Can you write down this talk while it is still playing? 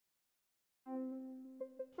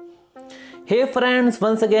Hey friends,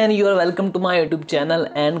 once again you are welcome to my YouTube channel,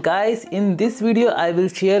 and guys, in this video I will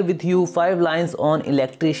share with you 5 lines on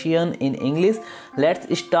electrician in English.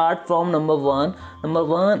 Let's start from number 1. Number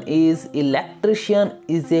 1 is electrician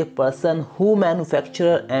is a person who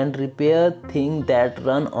manufacture and repair things that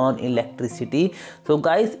run on electricity. So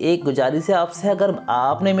guys, एक गुजारिश है आपसे, अगर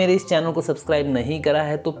आपने मेरे इस channel को subscribe नहीं करा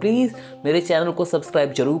है तो प्लीज़ मेरे चैनल को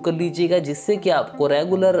सब्सक्राइब जरूर कर लीजिएगा, जिससे कि आपको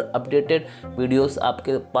रेगुलर अपडेटेड वीडियोस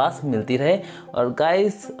आपके पास मिलती रहे। और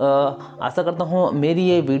गाइस, आशा करता हूँ मेरी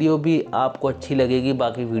ये वीडियो भी आपको अच्छी लगेगी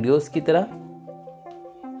बाकी वीडियोस की तरह।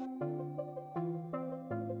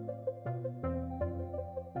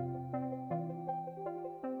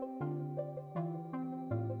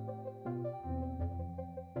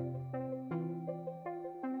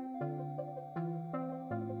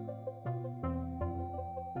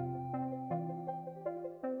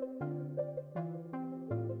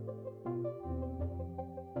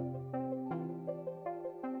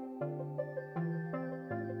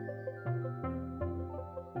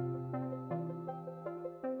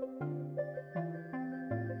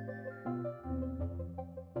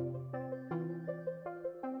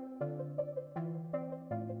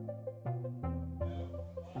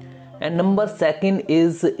 And number 2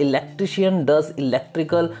 is electrician does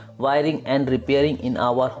electrical wiring and repairing in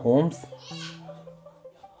our homes.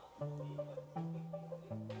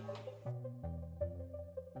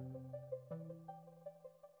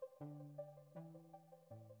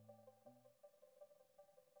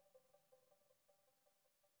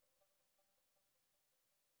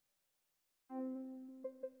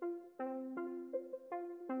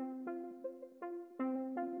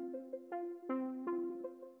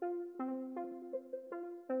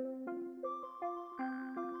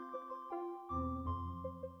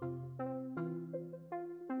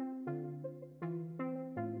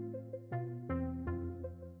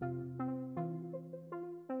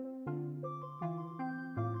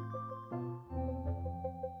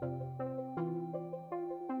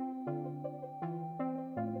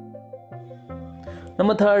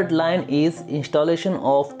 Number 3 line is installation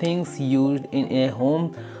of things used in a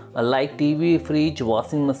home like TV, fridge,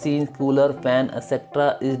 washing machine, cooler, fan,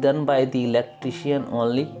 etc. is done by the electrician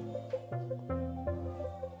only.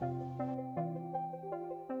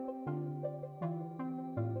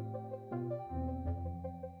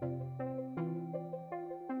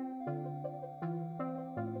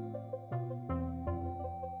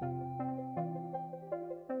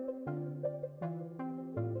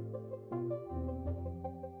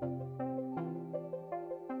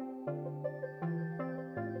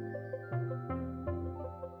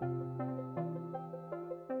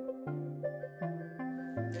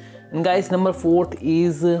 And guys, number 4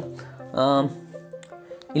 is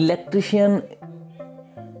electrician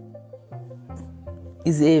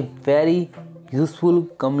is a very useful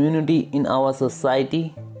community in our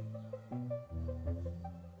society.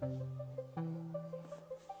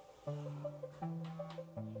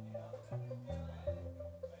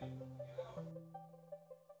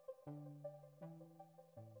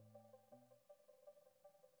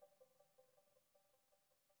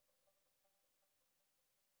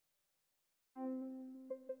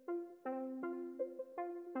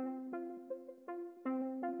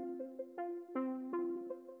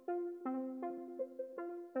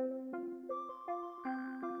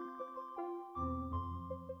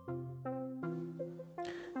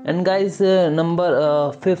 And guys,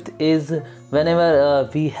 number 5 is whenever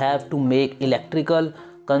we have to make electrical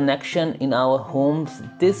connection in our homes,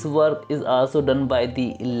 this work is also done by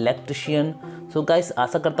the electrician. So guys,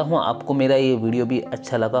 आशा करता हूँ आपको मेरा ये video भी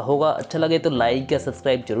अच्छा लगा होगा। अच्छा लगे तो लाइक या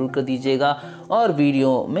सब्सक्राइब जरूर कर दीजिएगा और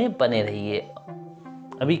वीडियो में बने रहिए।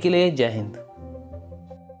 अभी के लिए जय हिंद।